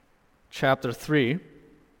chapter 3.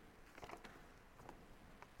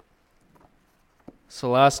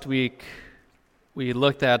 So last week we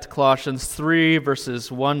looked at Colossians 3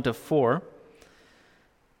 verses 1 to 4,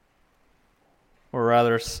 or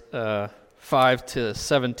rather 5 to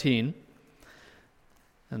 17.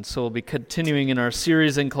 And so we'll be continuing in our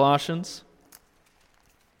series in Colossians,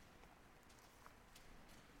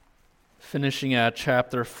 finishing at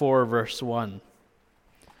chapter 4 verse 1.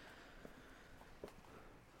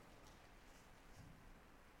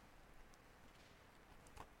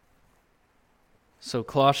 So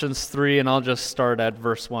Colossians 3, and I'll just start at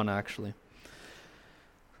verse 1 actually.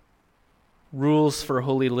 Rules for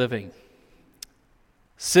holy living.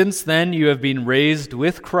 Since then you have been raised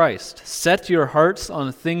with Christ. Set your hearts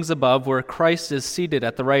on things above, where Christ is seated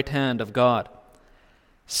at the right hand of God.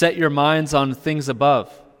 Set your minds on things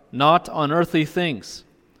above, not on earthly things.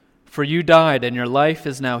 For you died, and your life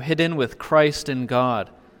is now hidden with Christ in God.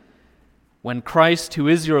 When Christ, who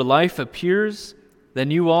is your life, appears, then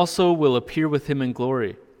you also will appear with him in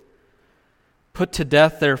glory. Put to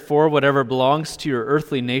death, therefore, whatever belongs to your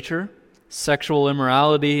earthly nature: sexual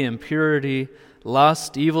immorality, impurity,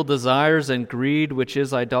 lust, evil desires, and greed, which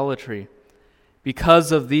is idolatry.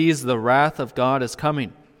 Because of these, the wrath of God is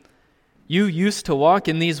coming. You used to walk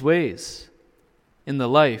in these ways in the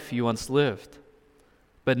life you once lived.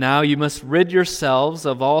 But now you must rid yourselves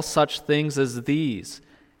of all such things as these: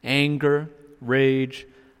 anger, rage,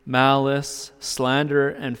 malice, slander,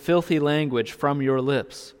 and filthy language from your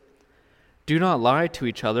lips. Do not lie to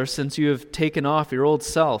each other, since you have taken off your old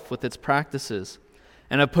self with its practices,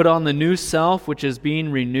 and have put on the new self, which is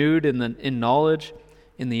being renewed in knowledge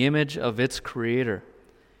in the image of its Creator.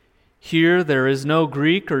 Here there is no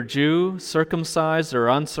Greek or Jew, circumcised or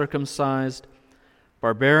uncircumcised,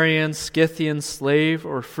 barbarian, Scythian, slave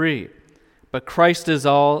or free, but Christ is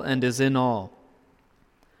all and is in all.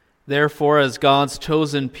 Therefore, as God's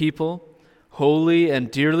chosen people, holy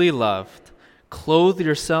and dearly loved, clothe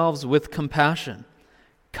yourselves with compassion,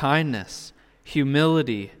 kindness,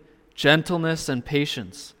 humility, gentleness, and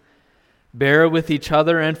patience. Bear with each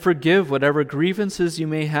other and forgive whatever grievances you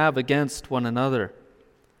may have against one another.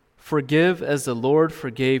 Forgive as the Lord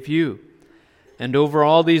forgave you. And over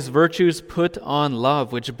all these virtues put on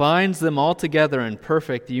love, which binds them all together in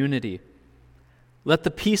perfect unity. Let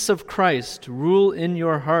the peace of Christ rule in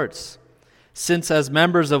your hearts, since as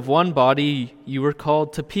members of one body you were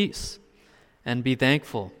called to peace, and be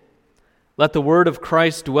thankful. Let the word of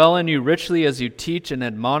Christ dwell in you richly as you teach and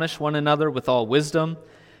admonish one another with all wisdom,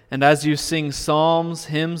 and as you sing psalms,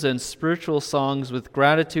 hymns, and spiritual songs with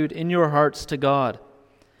gratitude in your hearts to God.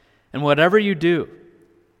 And whatever you do,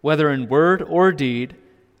 whether in word or deed,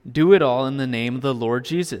 do it all in the name of the Lord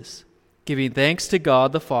Jesus, giving thanks to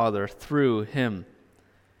God the Father through him.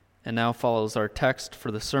 And now follows our text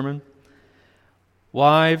for the sermon.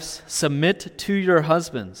 Wives, submit to your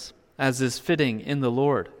husbands, as is fitting in the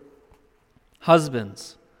Lord.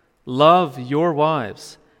 Husbands, love your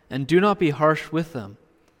wives, and do not be harsh with them.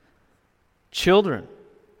 Children,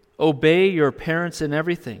 obey your parents in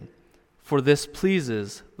everything, for this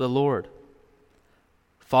pleases the Lord.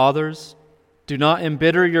 Fathers, do not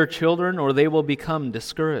embitter your children, or they will become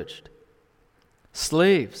discouraged.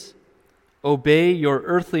 Slaves, obey your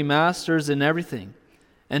earthly masters in everything,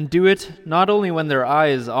 and do it not only when their eye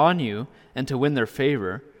is on you and to win their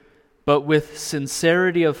favor, but with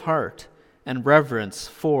sincerity of heart and reverence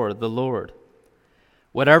for the Lord.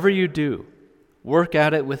 Whatever you do, work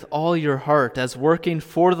at it with all your heart, as working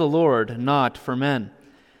for the Lord, not for men,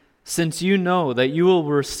 since you know that you will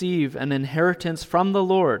receive an inheritance from the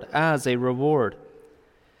Lord as a reward.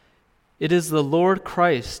 It is the Lord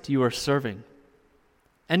Christ you are serving.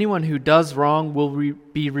 Anyone who does wrong will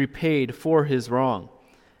be repaid for his wrong,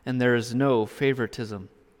 and there is no favoritism.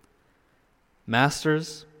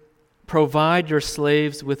 Masters, provide your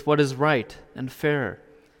slaves with what is right and fair,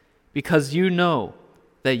 because you know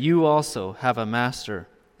that you also have a master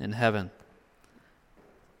in heaven.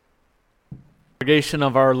 Congregation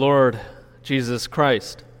of our Lord Jesus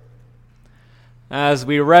Christ. As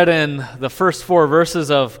we read in the first 4 verses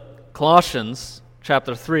of Colossians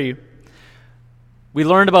chapter 3, we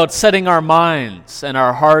learned about setting our minds and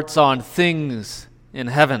our hearts on things in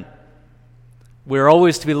heaven. We're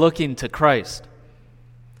always to be looking to Christ.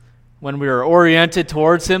 When we are oriented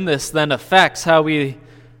towards him, this then affects how we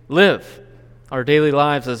live our daily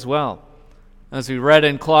lives as well. As we read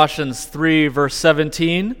in Colossians 3 verse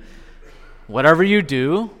 17, whatever you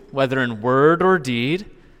do, whether in word or deed,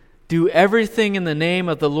 do everything in the name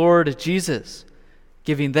of the Lord Jesus,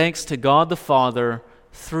 giving thanks to God the Father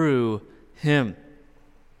through him.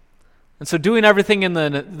 And so doing everything in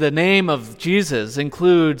the name of Jesus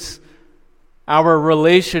includes our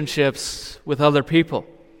relationships with other people.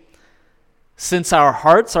 Since our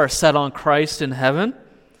hearts are set on Christ in heaven,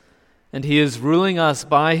 and He is ruling us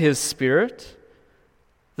by His Spirit,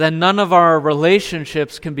 then none of our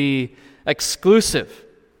relationships can be exclusive,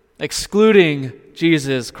 excluding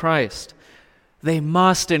Jesus Christ. They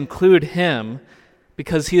must include Him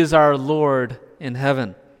because He is our Lord in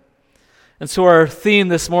heaven. And so our theme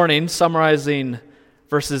this morning, summarizing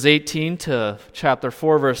verses 18 to chapter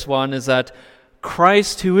 4, verse 1, is that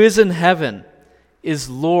Christ who is in heaven is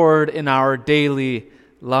Lord in our daily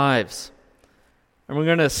lives. And we're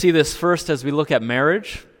going to see this first as we look at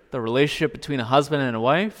marriage, the relationship between a husband and a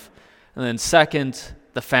wife, and then second,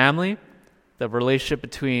 the family, the relationship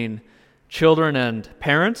between children and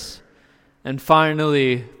parents, and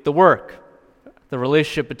finally, the work, the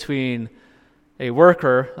relationship between a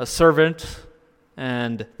worker, a servant,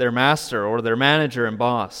 and their master or their manager and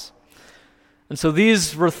boss. And so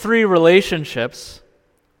these three relationships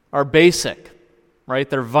are basic, right?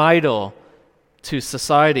 They're vital to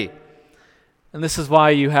society. And this is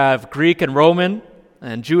why you have Greek and Roman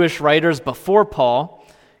and Jewish writers before Paul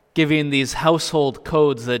giving these household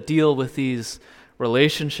codes that deal with these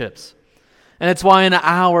relationships. And it's why in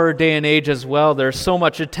our day and age as well, there's so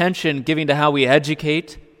much attention given to how we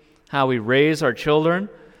educate, how we raise our children.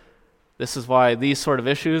 This is why these sort of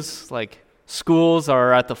issues like schools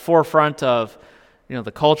are at the forefront of,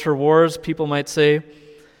 the culture wars, people might say.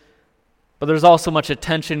 But there's also much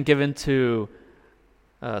attention given to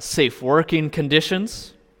safe working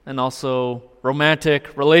conditions and also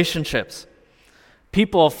romantic relationships.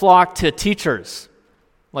 People flock to teachers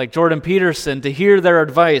like Jordan Peterson to hear their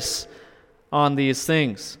advice on these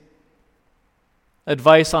things.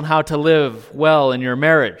 Advice on how to live well in your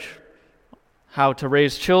marriage, how to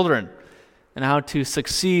raise children, and how to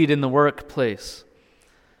succeed in the workplace.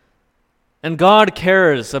 And God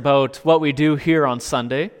cares about what we do here on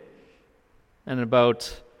Sunday and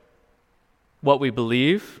about what we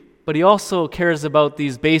believe, but He also cares about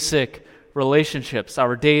these basic relationships,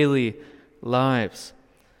 our daily lives.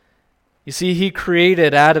 You see, He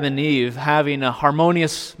created Adam and Eve having a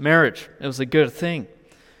harmonious marriage. It was a good thing.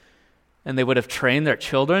 And they would have trained their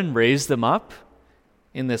children, raised them up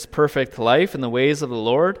in this perfect life in the ways of the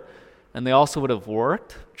Lord, and they also would have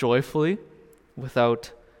worked joyfully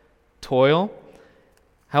without toil.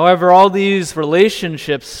 However, all these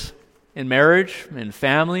relationships in marriage, in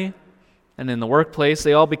family, and in the workplace,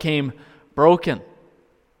 they all became broken.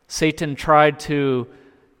 Satan tried to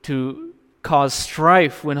cause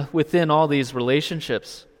strife within all these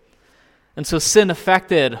relationships. And so sin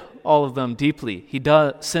affected all of them deeply.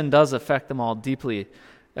 Sin does affect them all deeply,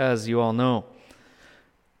 as you all know.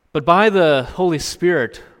 But by the Holy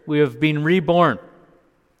Spirit, we have been reborn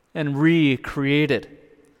and recreated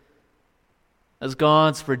as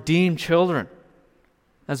God's redeemed children.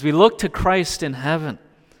 As we look to Christ in heaven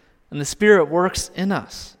and the Spirit works in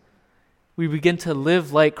us, we begin to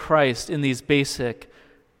live like Christ in these basic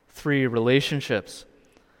three relationships.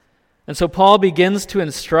 And so Paul begins to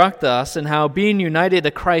instruct us in how being united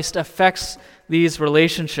to Christ affects these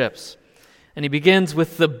relationships. And he begins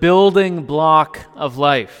with the building block of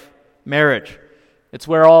life, marriage. It's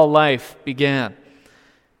where all life began.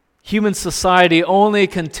 Human society only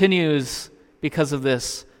continues because of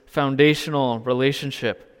this foundational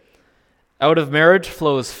relationship. Out of marriage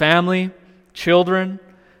flows family, children,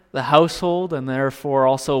 the household, and therefore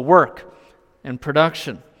also work and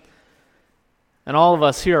production. And all of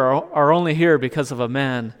us here are only here because of a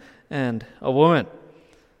man and a woman.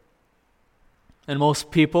 And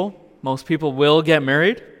most people will get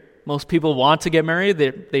married. Most people want to get married.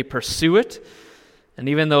 They pursue it. And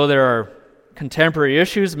even though there are contemporary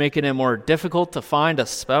issues making it more difficult to find a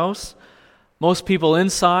spouse, most people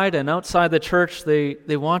inside and outside the church, they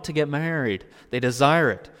want to get married. They desire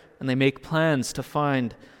it, and they make plans to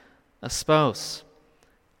find a spouse.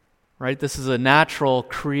 Right? This is a natural,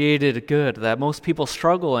 created good that most people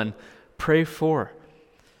struggle and pray for.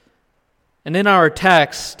 And in our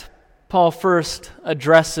text, Paul first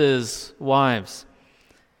addresses wives.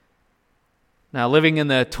 Now, living in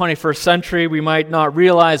the 21st century, we might not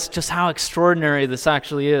realize just how extraordinary this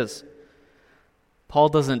actually is. Paul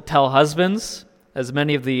doesn't tell husbands, as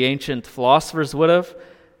many of the ancient philosophers would have,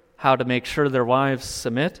 how to make sure their wives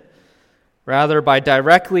submit. Rather, by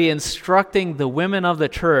directly instructing the women of the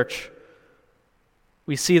church,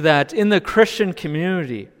 we see that in the Christian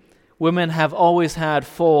community, women have always had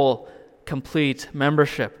full, complete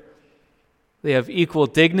membership. They have equal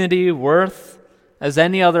dignity, worth, as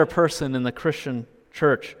any other person in the Christian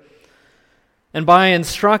church. And by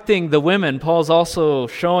instructing the women, Paul's also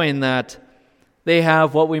showing that they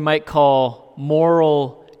have what we might call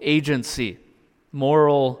moral agency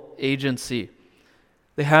moral agency.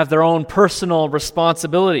 They have their own personal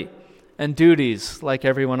responsibility and duties like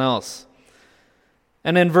everyone else.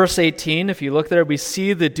 And in verse 18, if you look there, we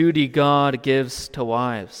see the duty God gives to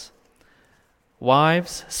wives.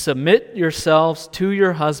 Wives, submit yourselves to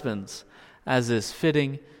your husbands as is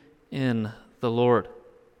fitting in the Lord.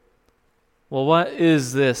 Well, what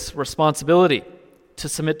is this responsibility to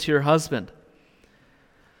submit to your husband?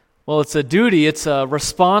 Well, it's a duty, it's a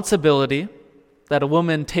responsibility that a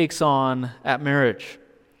woman takes on at marriage.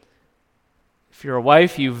 If you're a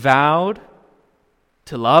wife, you vowed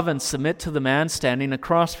to love and submit to the man standing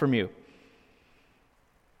across from you.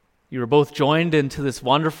 You are both joined into this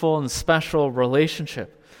wonderful and special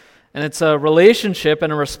relationship. And it's a relationship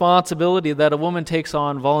and a responsibility that a woman takes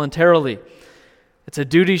on voluntarily. It's a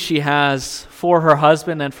duty she has for her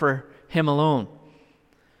husband and for him alone.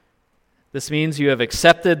 This means you have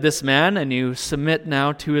accepted this man and you submit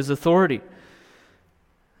now to his authority.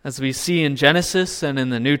 As we see in Genesis and in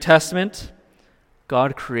the New Testament,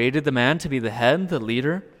 God created the man to be the head, the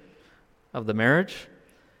leader of the marriage.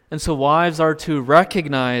 And so wives are to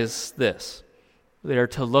recognize this. They are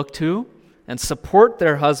to look to and support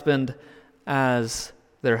their husband as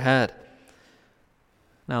their head.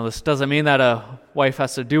 Now, this doesn't mean that a wife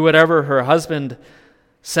has to do whatever her husband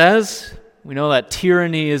says. We know that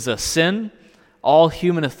tyranny is a sin. All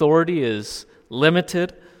human authority is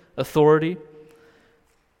limited authority.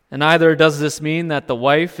 And neither does this mean that the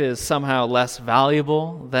wife is somehow less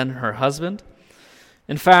valuable than her husband.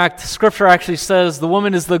 In fact, Scripture actually says the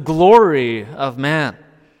woman is the glory of man.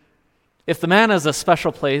 If the man has a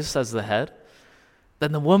special place as the head,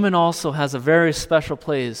 then the woman also has a very special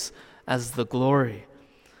place as the glory.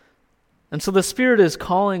 And so the Spirit is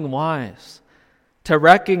calling wives to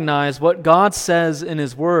recognize what God says in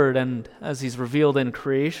His Word and as He's revealed in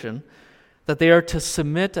creation, that they are to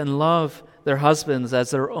submit and love their husbands as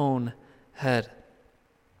their own head.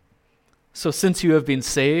 So since you have been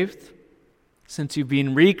saved, since you've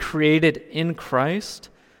been recreated in Christ,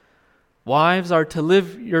 wives are to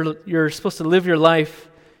live you're supposed to live your life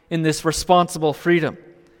in this responsible freedom,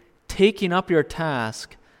 taking up your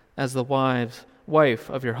task as the wife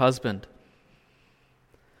of your husband.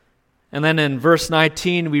 And then in verse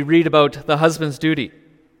 19, we read about the husband's duty,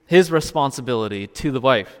 his responsibility to the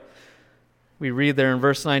wife. We read there in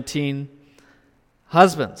verse 19,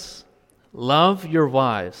 "Husbands, love your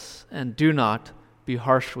wives and do not be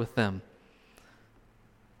harsh with them."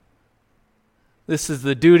 This is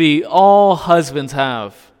the duty all husbands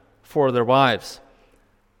have for their wives.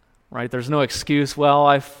 Right? There's no excuse, well,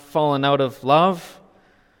 I've fallen out of love,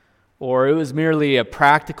 or it was merely a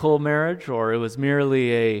practical marriage, or it was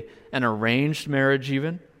merely an arranged marriage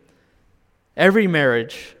even. Every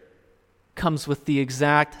marriage comes with the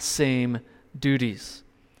exact same duties.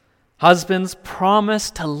 Husbands promise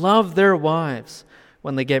to love their wives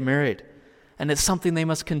when they get married, and it's something they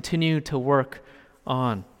must continue to work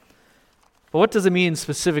on. But what does it mean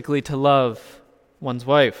specifically to love one's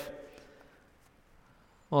wife?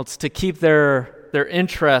 Well, it's to keep their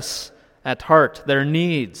interests at heart, their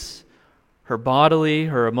needs, her bodily,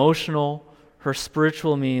 her emotional, her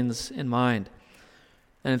spiritual needs in mind.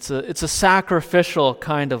 And it's a sacrificial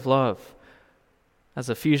kind of love. As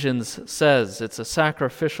Ephesians says, it's a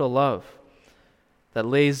sacrificial love that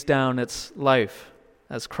lays down its life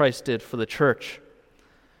as Christ did for the church.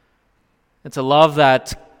 It's a love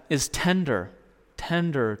that is tender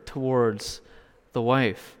towards the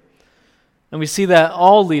wife. And we see that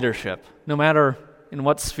all leadership, no matter in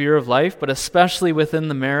what sphere of life, but especially within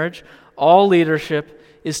the marriage, all leadership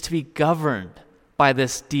is to be governed by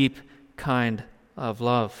this deep kind of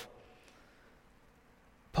love.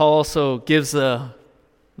 Paul also gives the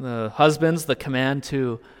husbands the command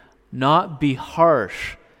to not be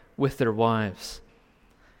harsh with their wives.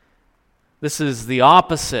 This is the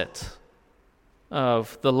opposite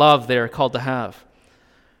of the love they are called to have.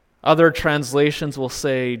 Other translations will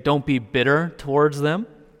say, don't be bitter towards them,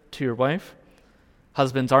 to your wife.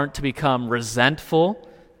 Husbands aren't to become resentful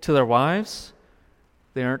to their wives.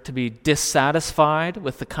 They aren't to be dissatisfied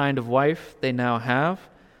with the kind of wife they now have.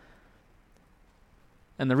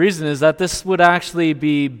 And the reason is that this would actually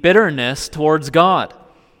be bitterness towards God,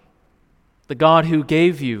 the God who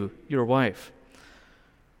gave you your wife.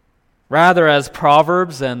 Rather, as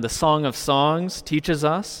Proverbs and the Song of Songs teaches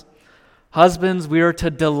us, husbands, we are to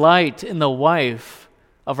delight in the wife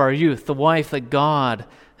of our youth, the wife that God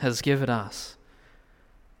has given us.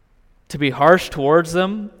 To be harsh towards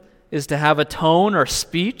them is to have a tone or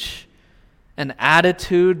speech, an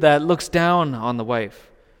attitude that looks down on the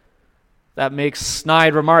wife, that makes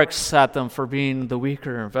snide remarks at them for being the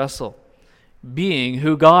weaker vessel, being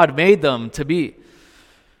who God made them to be,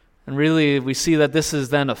 And really, we see that this is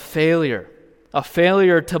then a failure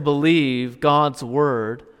to believe God's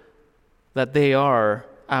word, that they are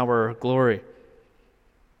our glory.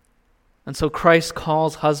 And so Christ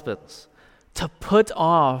calls husbands to put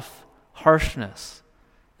off harshness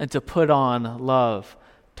and to put on love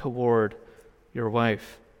toward your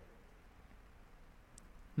wife.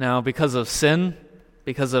 Now, because of sin,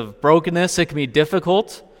 because of brokenness, it can be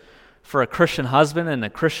difficult for a Christian husband and a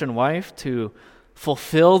Christian wife to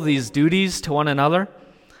fulfill these duties to one another,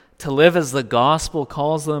 to live as the gospel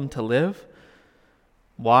calls them to live.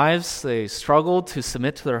 Wives, they struggle to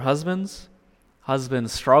submit to their husbands.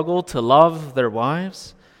 Husbands struggle to love their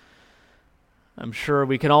wives. I'm sure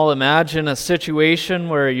we can all imagine a situation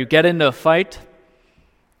where you get into a fight,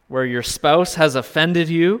 where your spouse has offended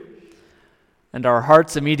you, and our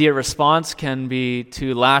heart's immediate response can be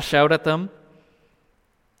to lash out at them,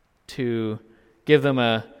 to give them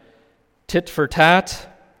a tit for tat.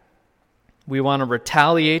 We want to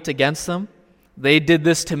retaliate against them. They did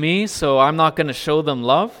this to me, so I'm not going to show them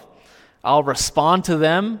love. I'll respond to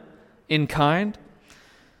them in kind.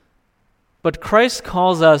 But Christ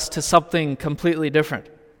calls us to something completely different.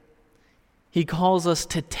 He calls us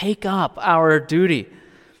to take up our duty.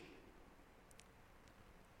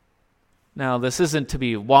 Now, this isn't to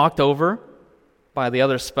be walked over by the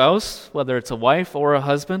other spouse, whether it's a wife or a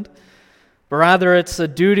husband, but rather it's a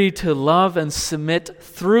duty to love and submit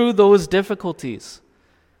through those difficulties,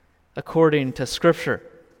 according to Scripture.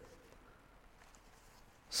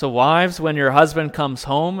 So wives, when your husband comes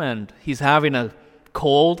home and he's having a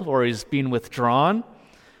cold or he's being withdrawn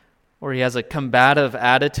or he has a combative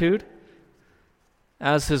attitude,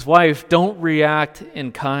 as his wife, don't react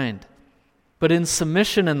in kind, but in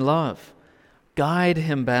submission and love, guide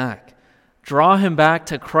him back. Draw him back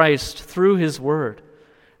to Christ through his word.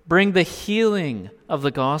 Bring the healing of the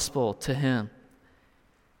gospel to him.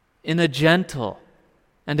 In a gentle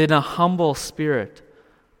and in a humble spirit,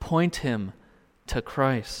 point him to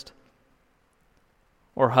Christ.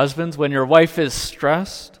 Or husbands, when your wife is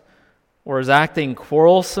stressed or is acting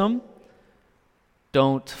quarrelsome,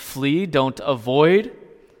 don't flee, don't avoid,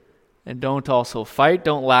 and don't also fight,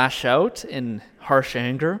 don't lash out in harsh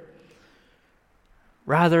anger.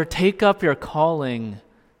 Rather, take up your calling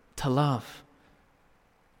to love.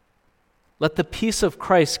 Let the peace of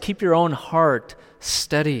Christ keep your own heart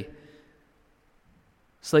steady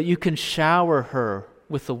so that you can shower her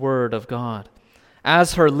with the word of God.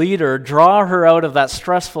 As her leader, draw her out of that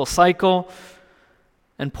stressful cycle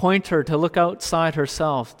and point her to look outside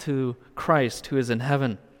herself to Christ who is in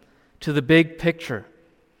heaven, to the big picture,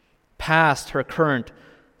 past her current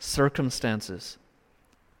circumstances.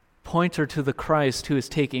 Point her to the Christ who is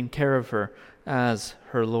taking care of her as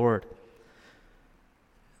her Lord.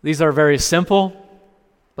 These are very simple,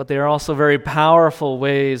 but they are also very powerful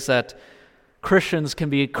ways that Christians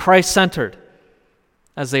can be Christ-centered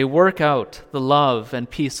as they work out the love and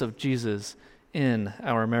peace of Jesus in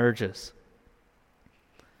our marriages.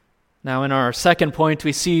 Now, in our second point,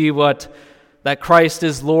 we see that Christ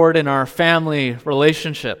is Lord in our family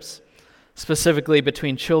relationships, specifically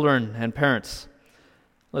between children and parents.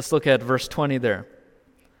 Let's look at verse 20 there.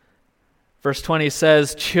 Verse 20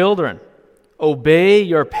 says, "Children, obey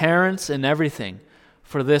your parents in everything,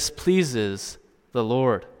 for this pleases the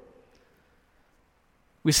Lord."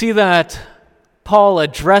 We see that Paul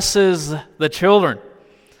addresses the children,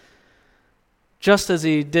 just as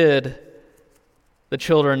he did the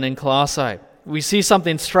children in Colossae. We see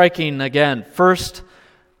something striking again. First,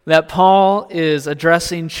 that Paul is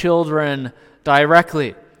addressing children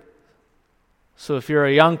directly. So if you're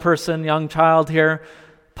a young person, young child here,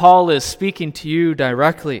 Paul is speaking to you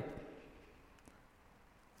directly.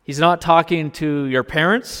 He's not talking to your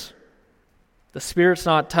parents. The Spirit's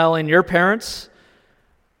not telling your parents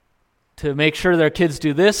to make sure their kids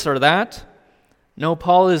do this or that. No,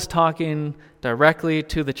 Paul is talking directly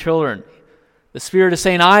to the children. The Spirit is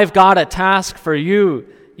saying, I've got a task for you,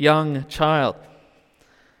 young child.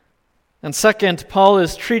 And second, Paul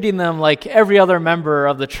is treating them like every other member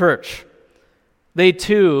of the church. They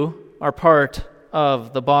too are part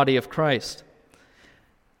of the body of Christ.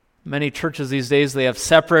 Many churches these days, they have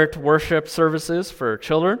separate worship services for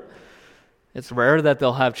children. It's rare that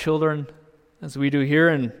they'll have children, as we do here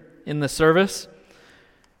in the service.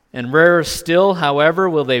 And rarer still, however,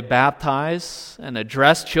 will they baptize and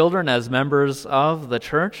address children as members of the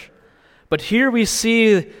church. But here we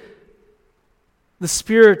see the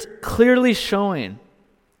Spirit clearly showing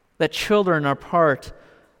that children are part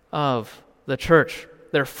of the church.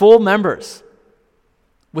 They're full members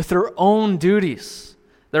with their own duties,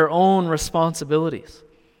 their own responsibilities.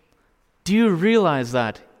 Do you realize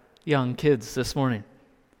that, young kids, this morning?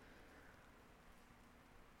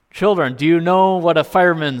 Children, do you know what a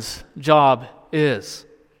fireman's job is?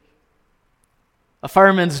 A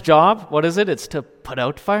fireman's job, what is it? It's to put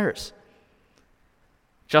out fires.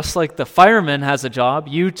 Just like the fireman has a job,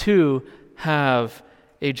 you too have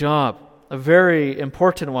a job, a very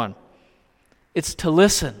important one. It's to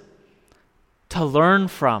listen, to learn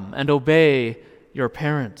from, and obey your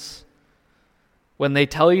parents. When they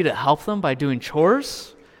tell you to help them by doing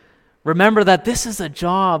chores, remember that this is a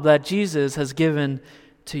job that Jesus has given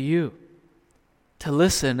to you, to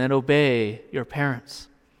listen and obey your parents.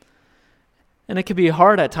 And it can be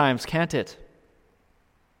hard at times, can't it?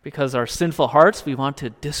 Because our sinful hearts, we want to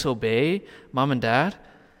disobey mom and dad.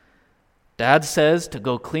 Dad says to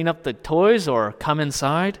go clean up the toys or come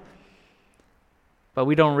inside, but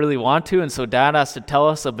we don't really want to, and so dad has to tell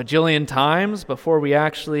us a bajillion times before we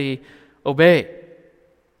actually obey.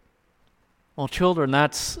 Well, children,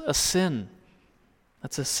 that's a sin.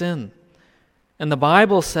 That's a sin. And the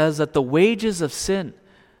Bible says that the wages of sin,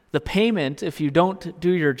 the payment if you don't do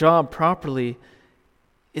your job properly,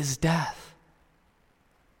 is death.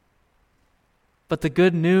 But the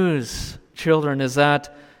good news, children, is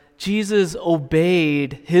that Jesus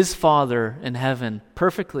obeyed his Father in heaven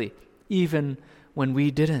perfectly, even when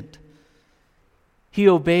we didn't. He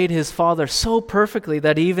obeyed his Father so perfectly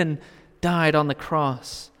that he even died on the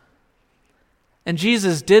cross. And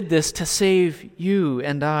Jesus did this to save you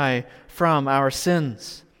and I from our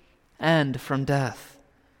sins and from death.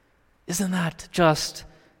 Isn't that just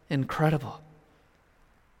incredible?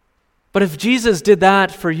 But if Jesus did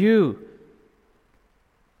that for you,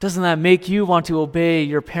 doesn't that make you want to obey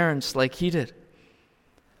your parents like he did?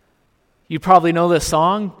 You probably know this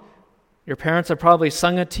song. Your parents have probably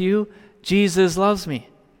sung it to you. Jesus loves me.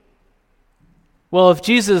 Well, if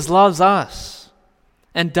Jesus loves us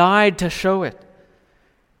and died to show it,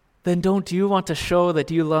 then don't you want to show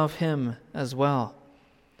that you love him as well?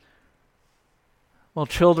 Well,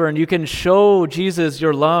 children, you can show Jesus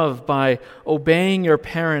your love by obeying your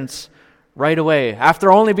parents right away,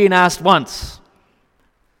 after only being asked once.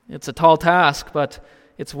 It's a tall task, but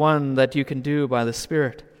it's one that you can do by the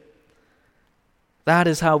Spirit. That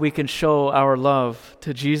is how we can show our love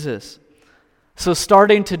to Jesus. So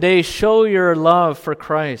starting today, show your love for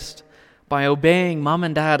Christ by obeying mom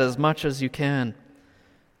and dad as much as you can.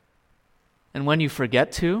 And when you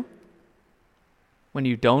forget to, when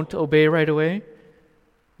you don't obey right away,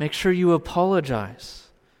 make sure you apologize.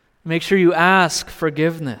 Make sure you ask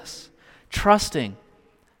forgiveness, trusting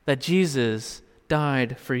that Jesus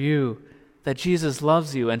died for you, that Jesus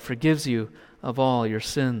loves you and forgives you of all your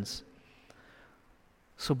sins.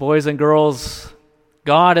 So boys and girls,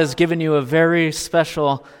 God has given you a very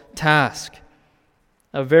special task,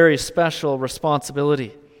 a very special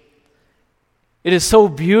responsibility. It is so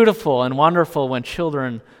beautiful and wonderful when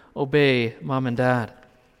children obey mom and dad.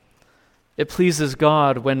 It pleases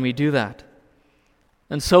God when we do that.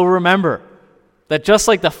 And so remember that just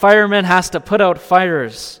like the fireman has to put out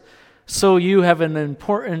fires, so you have an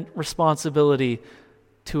important responsibility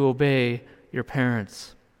to obey your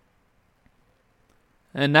parents.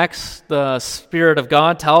 And next, the Spirit of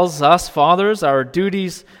God tells us, fathers, our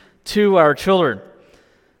duties to our children.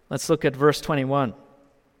 Let's look at verse 21.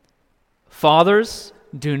 Fathers,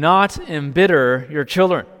 do not embitter your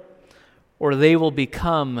children, or they will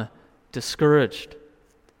become discouraged.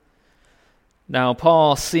 Now,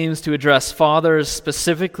 Paul seems to address fathers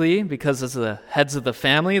specifically because as the heads of the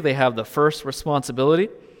family, they have the first responsibility.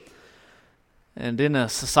 And in a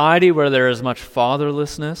society where there is much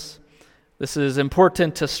fatherlessness, this is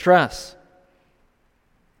important to stress.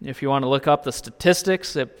 If you want to look up the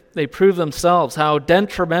statistics, they prove themselves how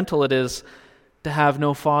detrimental it is to have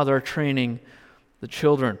no father training the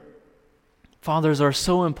children. Fathers are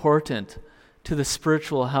so important to the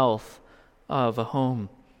spiritual health of a home.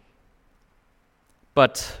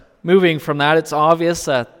 But moving from that, it's obvious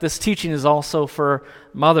that this teaching is also for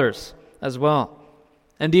mothers as well.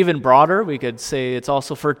 And even broader, we could say it's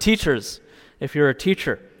also for teachers, if you're a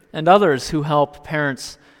teacher, and others who help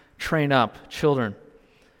parents train up children.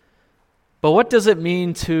 But what does it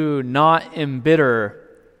mean to not embitter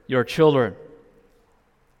your children?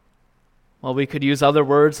 Well, we could use other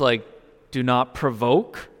words like do not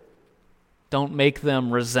provoke, don't make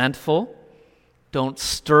them resentful, don't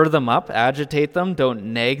stir them up, agitate them, don't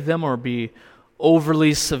nag them or be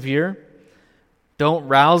overly severe, don't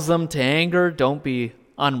rouse them to anger, don't be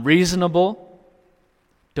unreasonable,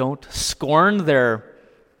 don't scorn their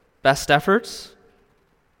best efforts,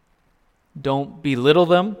 don't belittle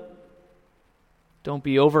them, don't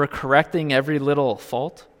be overcorrecting every little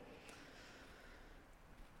fault.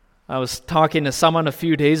 I was talking to someone a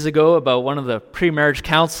few days ago about one of the pre-marriage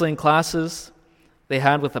counseling classes they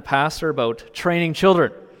had with the pastor about training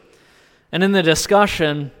children. And in the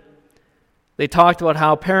discussion, they talked about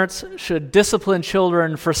how parents should discipline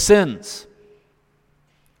children for sins,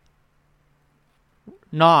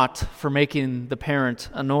 not for making the parent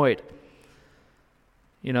annoyed.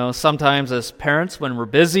 You know, sometimes as parents, when we're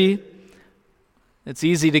busy, it's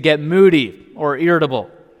easy to get moody or irritable.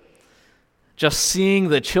 Just seeing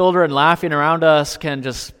the children laughing around us can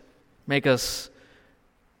just make us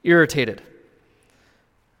irritated.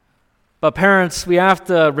 But parents, we have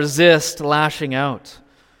to resist lashing out.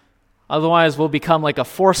 Otherwise, we'll become like a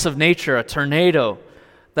force of nature, a tornado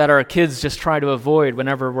that our kids just try to avoid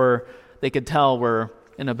whenever they could tell we're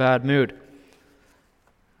in a bad mood.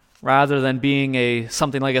 Rather than being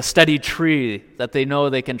something like a steady tree that they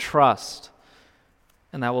know they can trust,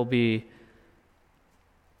 and that will be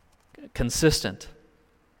consistent.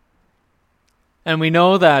 And we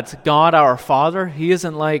know that God, our Father, He is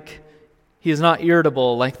not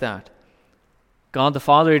irritable like that. God the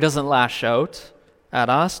Father, He doesn't lash out at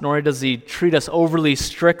us, nor does He treat us overly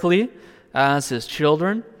strictly as His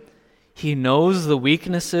children. He knows the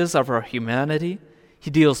weaknesses of our humanity.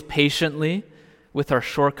 He deals patiently with our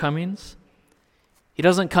shortcomings. He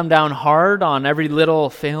doesn't come down hard on every little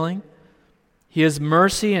failing. He has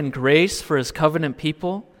mercy and grace for His covenant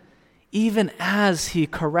people, even as He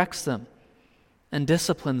corrects them and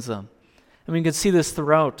disciplines them. And we can see this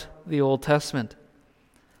throughout the Old Testament.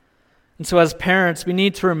 And so as parents, we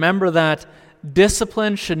need to remember that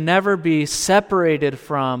discipline should never be separated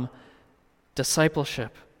from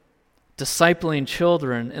discipleship, discipling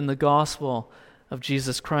children in the gospel of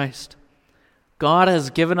Jesus Christ. God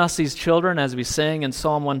has given us these children, as we sang in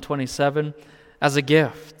Psalm 127, as a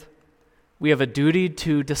gift. We have a duty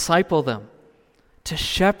to disciple them, to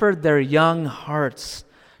shepherd their young hearts,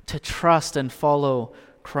 to trust and follow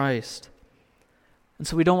Christ. And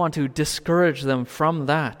so we don't want to discourage them from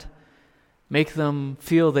that, make them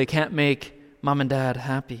feel they can't make mom and dad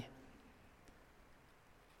happy.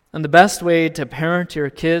 And the best way to parent your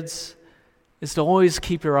kids is to always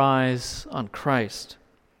keep your eyes on Christ.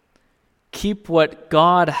 Keep what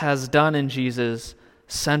God has done in Jesus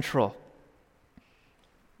central.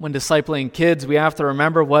 When discipling kids, we have to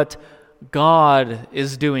remember what God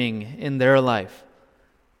is doing in their life.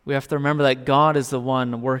 We have to remember that God is the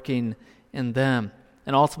one working in them,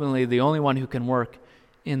 and ultimately the only one who can work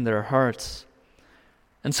in their hearts.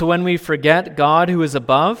 And so when we forget God who is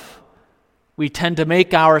above, we tend to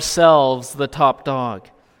make ourselves the top dog.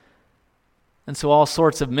 And so all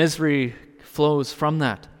sorts of misery flows from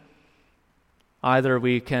that. Either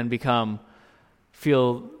we can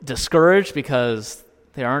feel discouraged because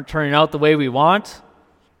they aren't turning out the way we want,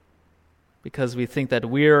 because we think that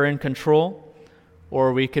we are in control,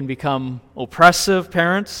 or we can become oppressive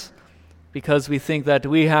parents because we think that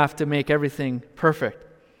we have to make everything perfect.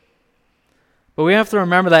 But we have to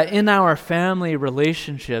remember that in our family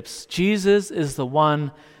relationships, Jesus is the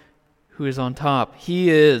one who is on top. He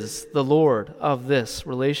is the Lord of this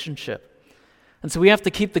relationship. And so we have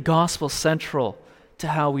to keep the gospel central to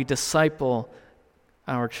how we disciple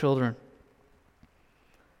our children.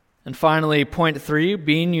 And finally, point 3,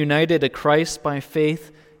 being united to Christ by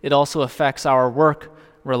faith, it also affects our work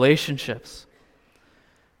relationships.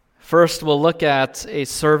 First, we'll look at a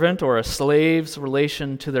servant or a slave's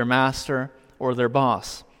relation to their master or their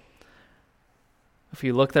boss. If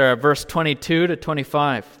you look there at verse 22 to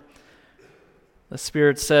 25, the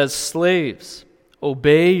Spirit says, "Slaves,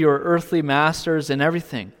 obey your earthly masters in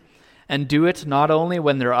everything, and do it not only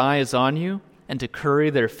when their eye is on you and to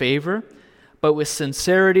curry their favor, but with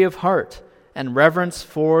sincerity of heart and reverence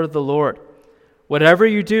for the Lord. Whatever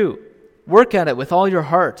you do, work at it with all your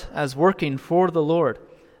heart as working for the Lord,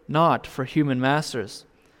 not for human masters,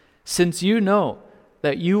 since you know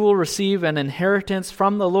that you will receive an inheritance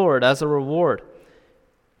from the Lord as a reward.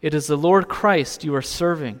 It is the Lord Christ you are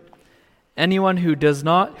serving. Anyone who does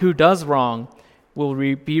wrong will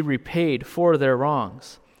be repaid for their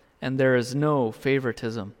wrongs, and there is no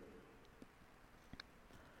favoritism."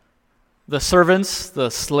 The servants, the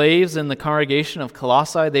slaves in the congregation of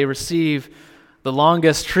Colossae, they receive the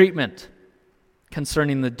longest treatment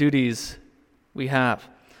concerning the duties we have.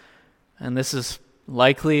 And this is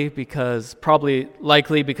probably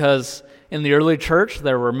likely because in the early church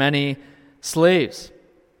there were many slaves.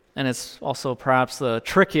 And it's also perhaps the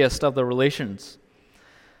trickiest of the relations.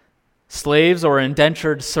 Slaves or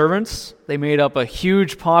indentured servants, they made up a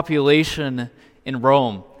huge population in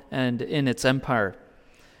Rome and in its empire.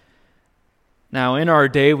 Now, in our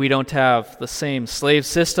day, we don't have the same slave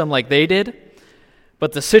system like they did,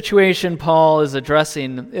 but the situation Paul is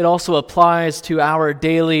addressing, it also applies to our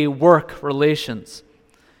daily work relations.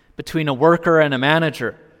 between a worker and a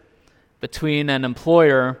manager, between an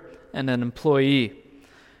employer and an employee.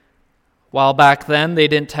 While back then they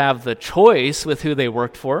didn't have the choice with who they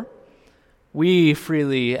worked for, we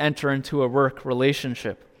freely enter into a work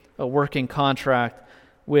relationship, a working contract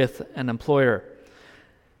with an employer.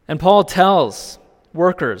 And Paul tells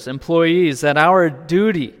workers, employees, that our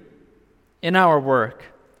duty in our work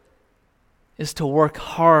is to work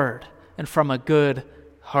hard and from a good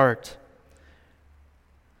heart.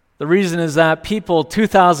 The reason is that people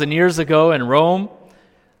 2,000 years ago in Rome,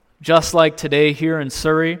 just like today here in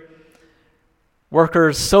Surrey,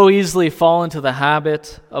 workers so easily fall into the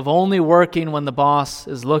habit of only working when the boss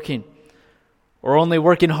is looking, or only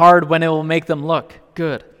working hard when it will make them look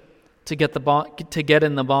good to get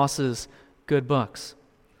in the boss's good books.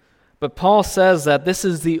 But Paul says that this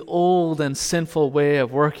is the old and sinful way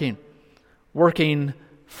of working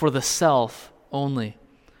for the self only,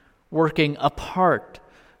 working apart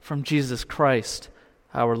from Jesus Christ,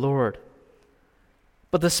 our Lord.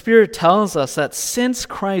 But the Spirit tells us that since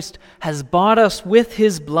Christ has bought us with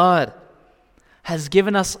His blood, has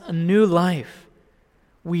given us a new life,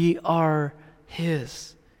 we are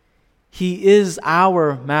His. He is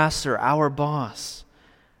our master, our boss,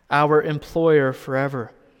 our employer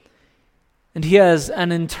forever. And He has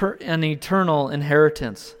an eternal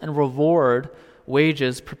inheritance and reward,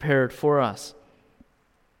 wages prepared for us.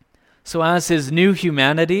 So as His new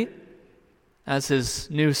humanity, as His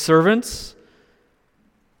new servants,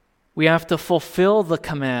 we have to fulfill the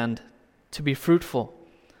command to be fruitful.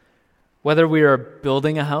 Whether we are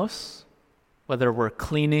building a house, whether we're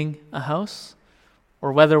cleaning a house,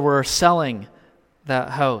 or whether we're selling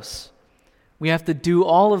that house, we have to do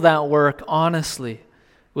all of that work honestly,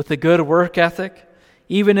 with a good work ethic,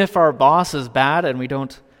 even if our boss is bad and we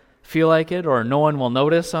don't feel like it, or no one will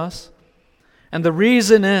notice us. And the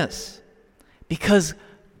reason is because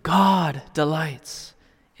God delights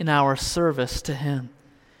in our service to Him.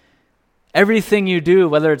 Everything you do,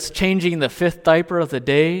 whether it's changing the 5th diaper of the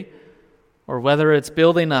day, or whether it's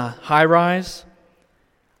building a high-rise,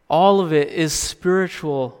 all of it is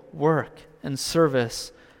spiritual work and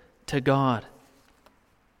service to God.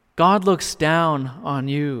 God looks down on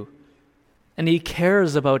you, and He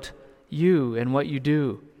cares about you and what you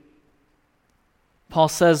do. Paul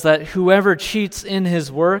says that whoever cheats in his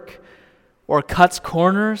work or cuts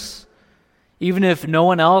corners, even if no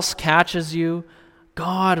one else catches you,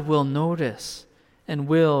 God will notice and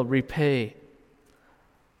will repay.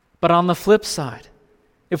 But on the flip side,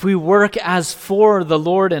 if we work as for the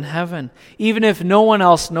Lord in heaven, even if no one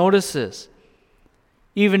else notices,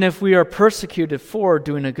 even if we are persecuted for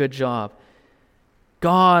doing a good job,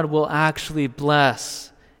 God will actually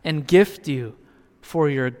bless and gift you for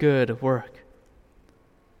your good work.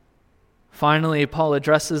 Finally, Paul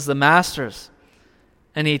addresses the masters,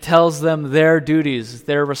 and he tells them their duties,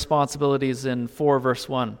 their responsibilities in 4 verse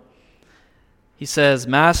 1. He says,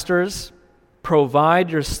 "Masters, provide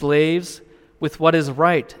your slaves with what is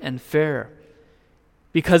right and fair,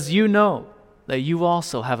 because you know that you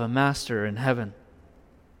also have a master in heaven."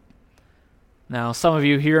 Now, some of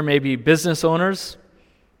you here may be business owners,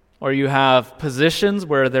 or you have positions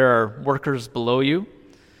where there are workers below you.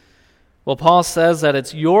 Well, Paul says that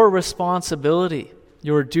it's your responsibility,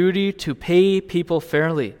 your duty to pay people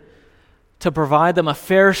fairly, to provide them a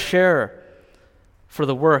fair share for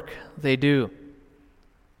the work they do.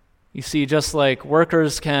 You see, just like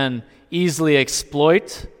workers can easily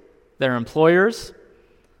exploit their employers,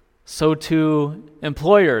 so too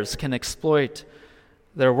employers can exploit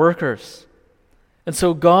their workers. And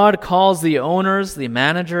so God calls the owners, the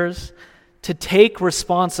managers, to take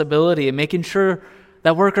responsibility in making sure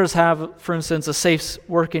that workers have, for instance, a safe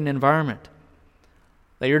working environment.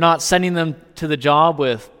 That you're not sending them to the job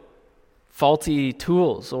with faulty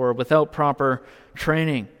tools or without proper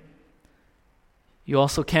training. You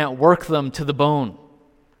also can't work them to the bone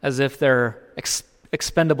as if they're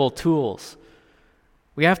expendable tools.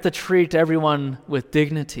 We have to treat everyone with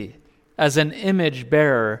dignity as an image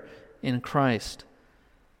bearer in Christ.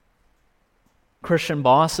 Christian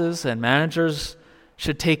bosses and managers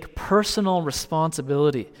should take personal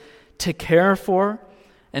responsibility to care for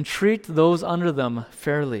and treat those under them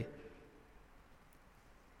fairly.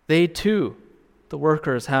 They too, the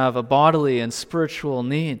workers, have a bodily and spiritual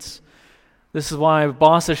needs. This is why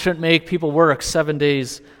bosses shouldn't make people work 7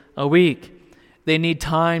 days a week. They need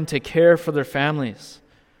time to care for their families,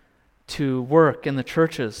 to work in the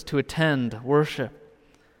churches, to attend worship.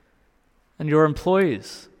 And your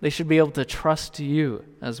employees, they should be able to trust you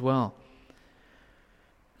as well.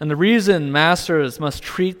 And the reason masters must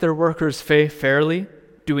treat their workers fairly,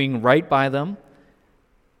 doing right by them,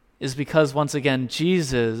 is because, once again,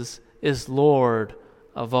 Jesus is Lord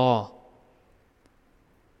of all.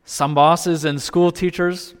 Some bosses and school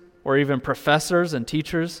teachers, or even professors and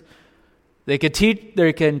teachers, they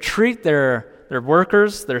can treat their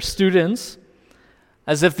workers, their students,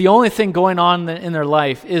 as if the only thing going on in their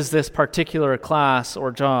life is this particular class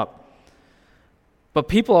or job. But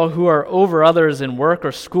people who are over others in work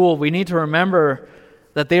or school, we need to remember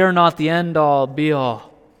that they are not the end-all,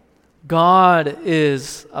 be-all. God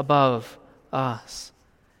is above us.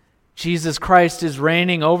 Jesus Christ is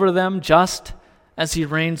reigning over them just as he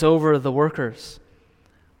reigns over the workers.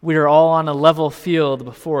 We are all on a level field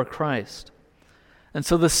before Christ. And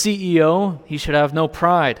so the CEO, he should have no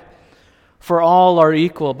pride, for all are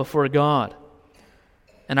equal before God.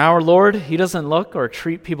 And our Lord, he doesn't look or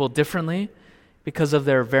treat people differently because of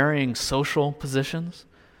their varying social positions.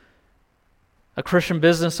 A Christian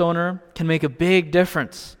business owner can make a big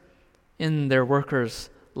difference in their workers'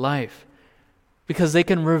 life because they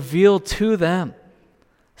can reveal to them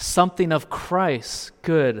something of Christ's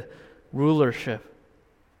good rulership.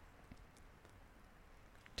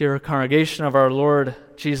 Dear congregation of our Lord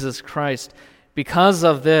Jesus Christ, because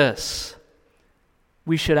of this,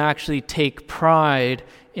 we should actually take pride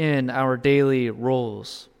in our daily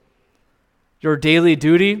roles. Your daily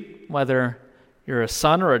duty, whether you're a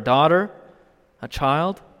son or a daughter, a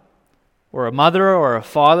child, or a mother or a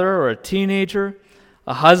father or a teenager,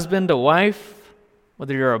 a husband, a wife,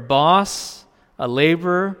 whether you're a boss, a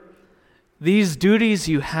laborer, these duties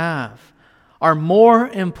you have are more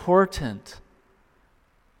important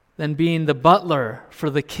than being the butler for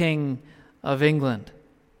the King of England.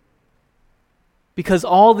 Because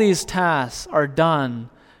all these tasks are done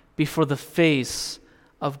before the face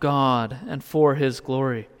of God and for his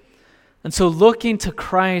glory. And so looking to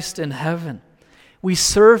Christ in heaven, we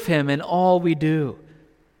serve him in all we do.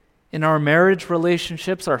 In our marriage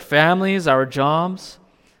relationships, our families, our jobs,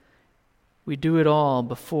 we do it all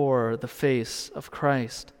before the face of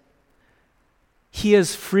Christ. He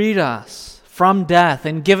has freed us from death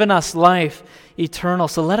and given us life eternal.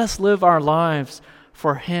 So let us live our lives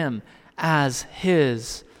for him as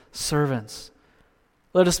his servants.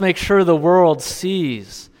 Let us make sure the world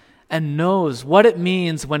sees and knows what it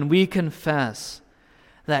means when we confess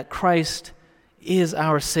that Christ is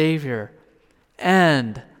our Savior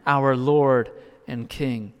and our Lord and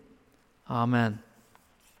King. Amen.